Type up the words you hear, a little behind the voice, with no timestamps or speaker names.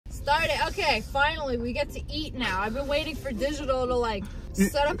started. Okay, finally we get to eat now. I've been waiting for Digital to like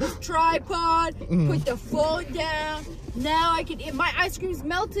set up his tripod, put the phone down. Now I can eat. My ice cream's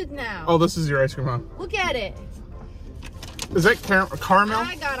melted now. Oh, this is your ice cream, huh? Look at it. Is that caramel?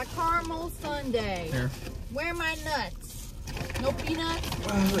 I got a caramel sundae. Here. Where are my nuts? No peanuts?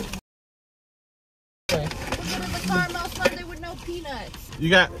 Okay. What is a caramel sundae with no peanuts? You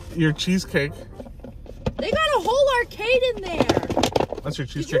got your cheesecake. They got a whole arcade in there. That's your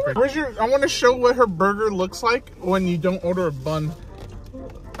cheesecake. Where's your? I want to show what her burger looks like when you don't order a bun.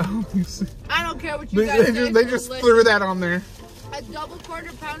 I don't care what you guys say. They just threw that on there. A double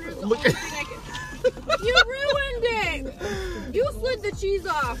quarter pounder is the only thing I can. You ruined it. You slid the cheese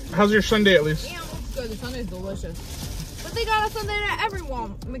off. How's your sundae at least? Yeah, it looks good. The sundae's delicious. But they got a sundae at every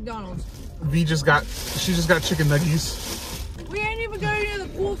McDonald's. She just got chicken nuggets. We ain't even going near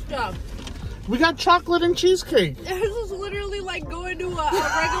the cool stuff. We got chocolate and cheesecake. This is literally like going to a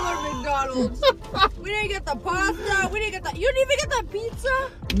regular McDonald's. We didn't get the pasta. We didn't get the. You didn't even get the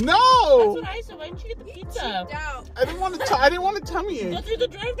pizza. No. That's what I said. Why didn't you get the pizza? I didn't want to. I didn't want to tummy ache. Go through the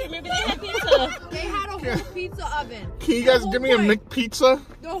drive-thru. Maybe they had pizza. They had a whole pizza oven. Can you guys give me a McPizza?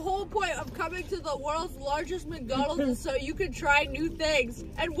 The whole point of coming to the world's largest McDonald's is so you can try new things.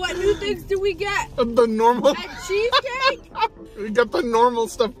 And what new things do we get? The normal. And cheesecake? We got the normal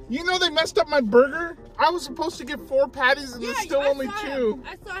stuff. You know they messed up my burger? I was supposed to get 4 patties and there's still only 2.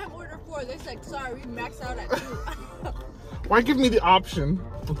 I saw him order 4. They said, sorry, we maxed out at 2. Why give me the option?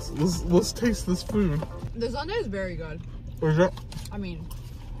 Let's taste this food. The sundae is very good. Where's that? I mean,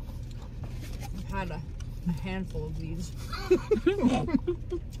 I've had a handful of these.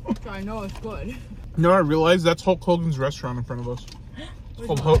 So I know it's good. You know, I realized that's Hulk Hogan's restaurant in front of us. It's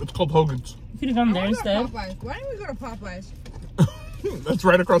called Hogan's. You could have gone there instead. Why didn't we go to Popeyes? That's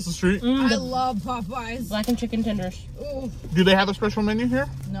right across the street. I love Popeyes. Blackened chicken tenders. Ooh. Do they have a special menu here?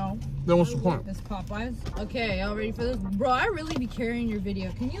 No. Then what's the point? This Popeyes. Okay, y'all ready for this? Bro, I really be carrying your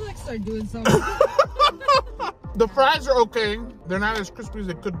video. Can you like start doing something? The fries are okay. They're not as crispy as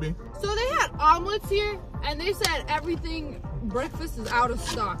they could be. So they had omelets here, and they said everything breakfast is out of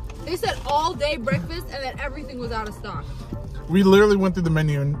stock. They said all day breakfast, and then everything was out of stock. We literally went through the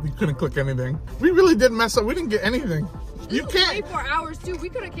menu and we couldn't click anything. We really did mess up. We didn't get anything. You can't. 24 hours too. We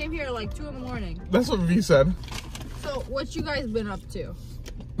could have came here at like 2 in the morning. That's what V said. So what you guys been up to?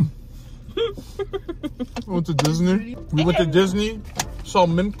 We went to Disney. We went to Disney. Saw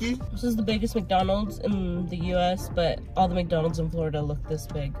Mimkey. This is the biggest McDonald's in the U.S., but all the McDonald's in Florida look this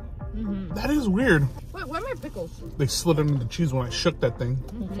big. That is weird. Wait, where are my pickles? They slid them in the cheese when I shook that thing.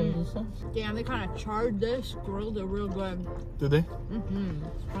 Damn, they kind of charred this, grilled it real good. Did they?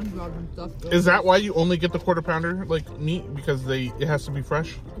 SpongeBob and stuff. Is that why you only get the quarter pounder like meat? Because it has to be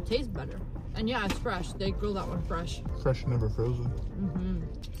fresh? It tastes better. And yeah, it's fresh. They grill that one fresh. Fresh, never frozen.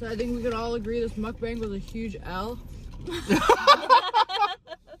 So I think we could all agree this mukbang was a huge L.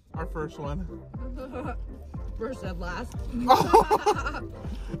 Our first one. First and last.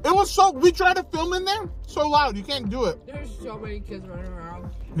 It was so, we tried to film in there, so loud, you can't do it. There's so many kids running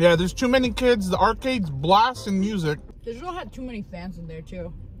around. Yeah, there's too many kids, the arcade's blasting music. Digital had too many fans in there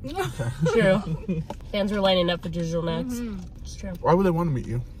too. True. Fans were lining up for DigitalNex. It's true. Why would they want to meet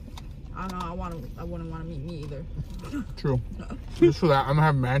you? I don't know, I wouldn't want to meet me either. True. Just for that, I'm gonna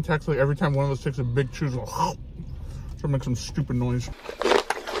have man text like every time one of us takes a big chew, so make some stupid noise.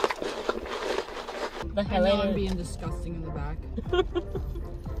 The I know highlight I'm being disgusting in the back.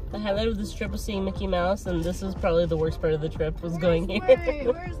 The highlight of this trip was seeing Mickey Mouse, and this was probably the worst part of the trip, was going here.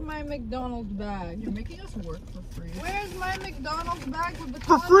 Where's my McDonald's bag? You're making us work for free. Where's my McDonald's bag with the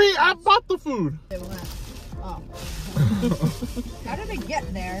For free? I bought the food. It went. Oh. How did it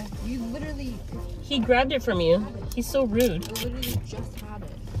get there? You literally... He grabbed it from you. He's so rude. You literally just had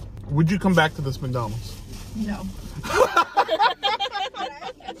it. Would you come back to this McDonald's? No. Can I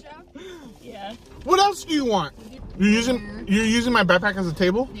have ketchup? Yeah. What else do you want? You're using my backpack as a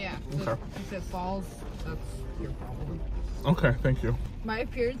table? Yeah. Okay. If it falls, that's your problem. Okay, thank you. My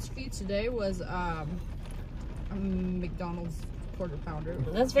appearance fee today was a McDonald's quarter pounder.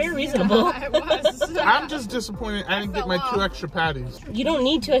 That's very reasonable. Yeah, it was. I'm just disappointed I didn't get my 2 extra patties. You don't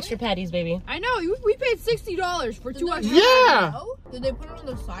need 2 extra patties, baby. I know. We paid $60 for 2 extra. Yeah. patties. Did they put it on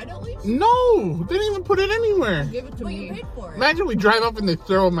the side at least? No, they didn't even put it anywhere. Give it to me. You paid for it. Imagine we drive up and they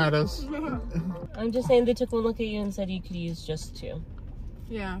throw them at us. I'm just saying they took one look at you and said you could use just 2.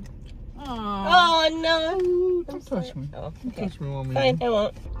 Yeah. Aww. Oh, no. Don't touch me. Oh, Don't okay. touch me while I'm Fine, eating. I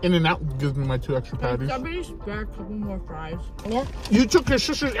won't. In-N-Out gives me my 2 extra patties. Somebody spare a couple more fries. Yeah. You took your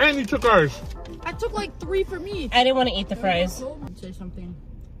sister's and you took ours. I took like 3 for me. I didn't want to eat the fries. Say something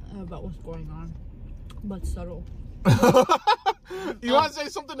about what's going on, but subtle. You want to say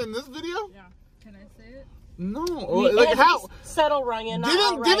something in this video? Yeah. Can I say it? No. Like how? Subtle, Ryan.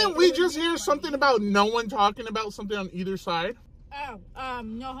 Didn't we just hear something about no one talking about something on either side? Oh,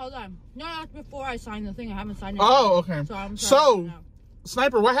 no, hold on. No, that's before I signed the thing. I haven't signed it. Oh, okay. So,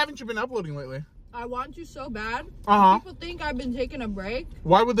 Sniper, why haven't you been uploading lately? I want to so bad. Uh-huh. People think I've been taking a break.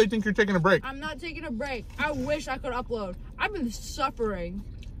 Why would they think you're taking a break? I'm not taking a break. I wish I could upload. I've been suffering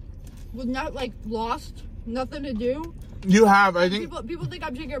with not like lost, nothing to do. You have, I think. People think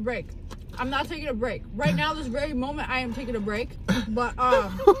I'm taking a break. I'm not taking a break. Right now, this very moment, I am taking a break. But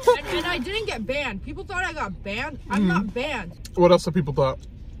and I didn't get banned. People thought I got banned. I'm not banned. What else have people thought?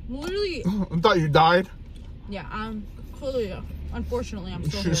 Literally. I thought you died. Yeah, I'm clearly. Unfortunately, I'm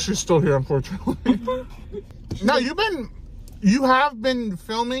still here. She's still here, unfortunately. No, you have been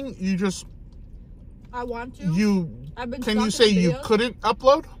filming. You just. I want to. Can you say you couldn't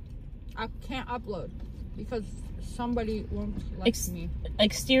upload? I can't upload because somebody won't like me.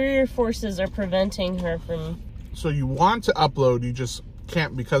 Exterior forces are preventing her from. So you want to upload, you just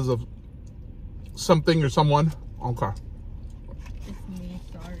can't because of something or someone. Okay. It's me.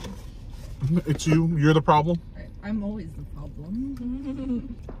 Sorry. It's you. You're the problem. I'm always the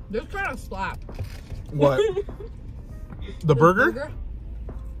problem. They're trying to slap. What? The burger?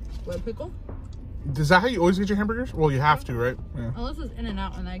 With pickle? Is that how you always get your hamburgers? Well, you have to, right? Yeah. Unless it's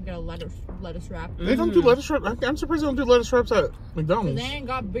In-N-Out and I get a lettuce wrap. They don't do lettuce wraps. I'm surprised they don't do lettuce wraps at McDonald's. They ain't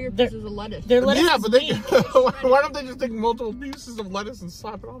got bigger pieces of lettuce. Their lettuce yeah, is but they. weak. Why don't they just take multiple pieces of lettuce and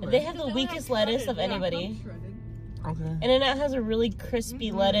slap it on there? They have the weakest lettuce of anybody. Okay. In-N-Out has a really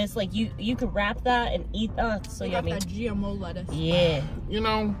crispy lettuce. Like you could wrap that and eat that. So they yummy. got that GMO lettuce. Yeah. You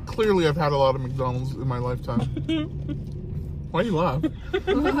know, clearly I've had a lot of McDonald's in my lifetime. Why you laugh?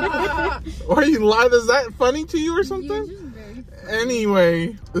 Why you laugh? Is that funny to you or something?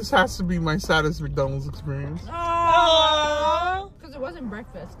 Anyway, this has to be my saddest McDonald's experience. Because it wasn't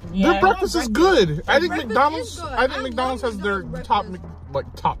breakfast. Yeah, their breakfast is good. I think McDonald's. I think McDonald's has their top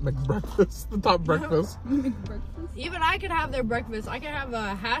McBreakfast. The top breakfast. Even I could have their breakfast. I can have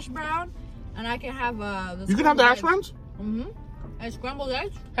a hash brown, and I can have You can have the hash browns? Mm-hmm. And scrambled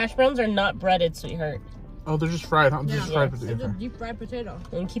eggs. Hash browns are not breaded, sweetheart. Oh, they're just fried, huh? Yeah. Just fried It's potato. a deep fried potato.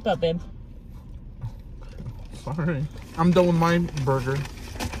 And keep up, babe. Sorry. I'm done with my burger.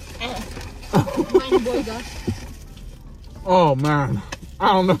 Oh man.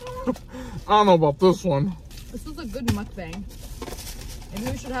 I don't know. I don't know about this one. This was a good mukbang. Maybe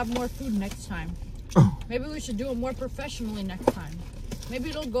we should have more food next time. Maybe we should do it more professionally next time.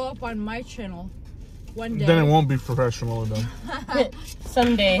 Maybe it'll go up on my channel one day. Then it won't be professional then.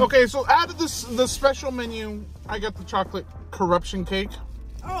 Someday. Okay, so out of the special menu, I got the chocolate corruption cake.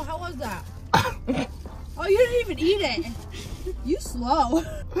 Oh, how was that? Oh, you didn't even eat it. You slow.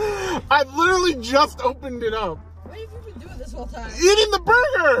 I literally just opened it up. What have you been doing this whole time? Eating the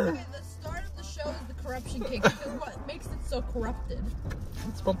burger. Okay, the start of the show is the corruption cake because what makes it so corrupted?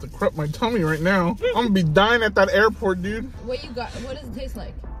 It's about to corrupt my tummy right now. I'm gonna be dying at that airport, dude. What you got? What does it taste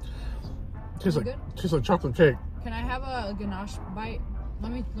like? Tastes like chocolate cake. Can I have a ganache bite?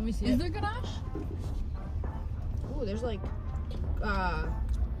 Let me see. Is there ganache? Ooh, there's like that's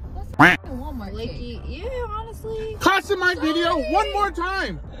Walmart flaky. Yeah, honestly. Cuss in my video one more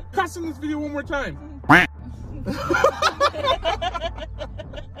time. Cuss in this video one more time.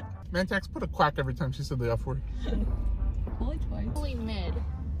 Mantax put a quack every time she said the F word. Only twice. Only mid.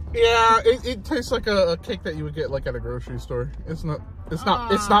 Yeah, it tastes like a cake that you would get like at a grocery store. It's not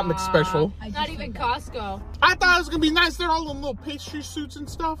McSpecial. Not even Costco. I thought it was gonna be nice. They're all in little pastry suits and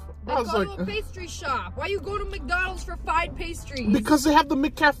stuff. They go to a pastry shop. Why you go to McDonald's for fine pastries? Because they have the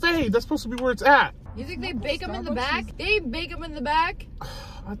McCafe. That's supposed to be where it's at. You think they bake them in the back? They bake them in the back?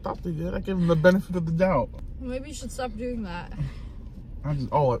 I thought they did. I gave them the benefit of the doubt. Maybe you should stop doing that.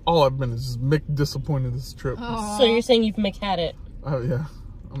 All I've been is just Mick disappointed this trip. Aww. So you're saying you've McHad it? Oh yeah,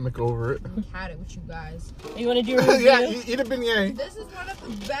 I'm Mick over it. Had it with you guys. You want to do a review? Yeah, eat a beignet. This is one of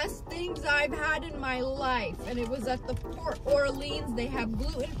the best things I've had in my life, and it was at the Port Orleans. They have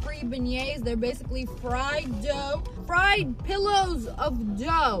gluten-free beignets. They're basically fried pillows of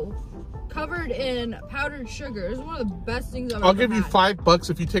dough covered in powdered sugar. It's one of the best things I've ever had. I'll give you $5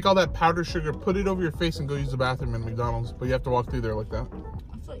 if you take all that powdered sugar, put it over your face, and go use the bathroom in McDonald's. But you have to walk through there like that.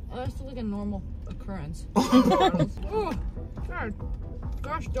 That's like a normal occurrence. Oh, God.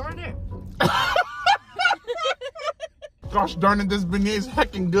 Gosh darn it. Gosh darn it, this beignet is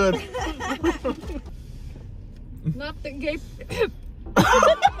heckin' good. Not the gape. The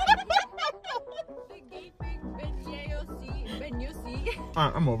gaping beignet.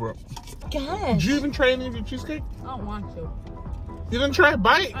 Alright, I'm over it. Gosh. Did you even try any of your cheesecake? I don't want to. You didn't try a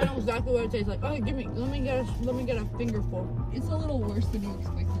bite? I know exactly what it tastes like. Okay, let me get a fingerful. It's a little worse than you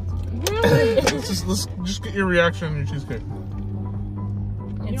expected it to be. Really? let's just get your reaction on your cheesecake.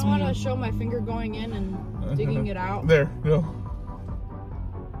 You don't want to show my finger going in and digging it out? There, go.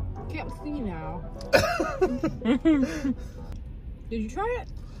 Can't see now. Did you try it?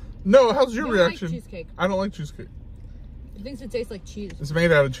 No, how's your You don't reaction? like cheesecake. I don't like cheesecake. It thinks it tastes like cheese. It's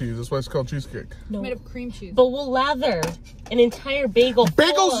made out of cheese. That's why it's called cheesecake. It's made of cream cheese. But we'll lather an entire bagel.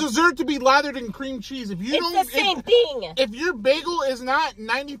 Bagels deserve to be lathered in cream cheese. If you It's the same thing. If your bagel is not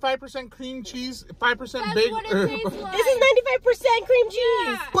 95% cream cheese, 5% bagel. What it tastes like. This is 95% cream cheese.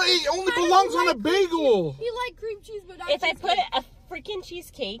 Yeah. But it only I don't belongs on a like cream bagel. cheese. You like cream cheese, but not If I cheesecake. put a freaking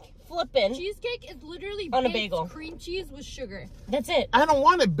cheesecake flippin' Cheesecake is literally on a baked bagel. cream cheese with sugar. that's it. I don't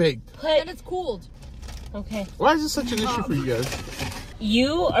want it baked. Then it's cooled. Okay. Why is this such an issue for you guys?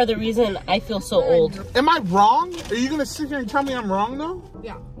 You are the reason I feel so old. Am I wrong? Are you gonna sit here and tell me I'm wrong though?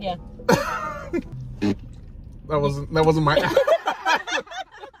 Yeah. Yeah. That wasn't my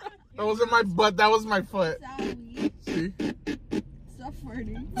that wasn't my butt, that was my foot. Sally, See? stop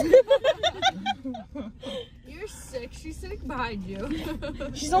farting. You're sick. She's sitting behind you.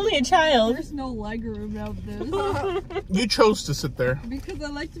 She's only a child. There's no leg room out this. You chose to sit there. Because I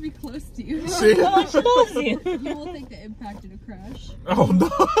like to be close to you. See? Oh, she loves you. You will think the impact of a crash. Oh no.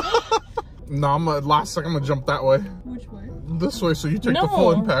 No, I'm gonna jump that way. Which way? This way so you take the No.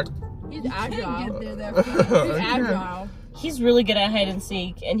 full impact. He's Can't agile. get there that fast. He's I can't. agile. He's really good at hide and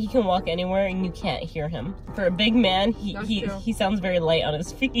seek, and he can walk anywhere, and you can't hear him. For a big man, That's he true. sounds very light on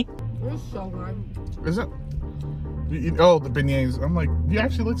his feet. You're so good. Is it? Oh, the beignets. I'm like, you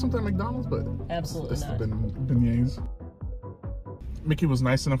actually like something at McDonald's? But Absolutely it's the not. beignets. Mickey was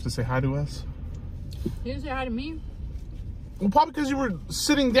nice enough to say hi to us. You didn't say hi to me? Well, probably because you were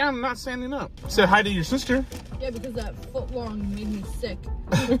sitting down and not standing up. Said hi to your sister. Yeah, because that foot long made me sick.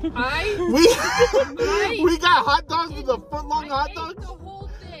 We we got hot dogs with a foot long hot ate dogs. the whole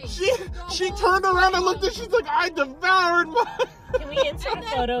thing. She turned around and looked at. She's like, I devoured mine. Can we insert a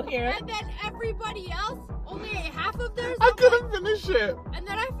photo here? And then everybody else only ate half of theirs. I couldn't finish it. And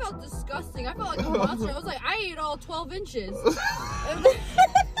then I felt disgusting. I felt like a monster. I was like, I ate all 12 inches.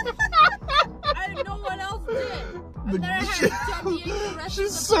 And no one else did. And then I had to tummy ache the rest She's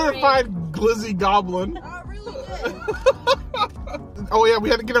of the certified glizzy goblin. parade. I really did. Oh yeah, we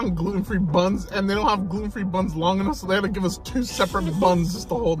had to get them gluten-free buns, and they don't have gluten-free buns long enough, so they had to give us 2 separate buns just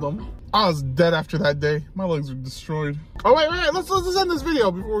to hold them. I was dead after that day. My legs were destroyed. Oh wait, let's end this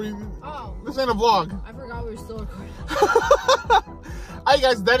video before we. Oh, This ain't a vlog. I forgot we were still recording. Alright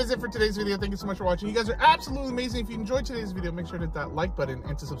guys, that is it for today's video. Thank you so much for watching. You guys are absolutely amazing. If you enjoyed today's video, make sure to hit that like button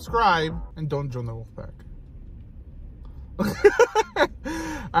and to subscribe, and don't join the wolf pack.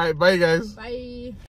 Alright, bye guys. Bye.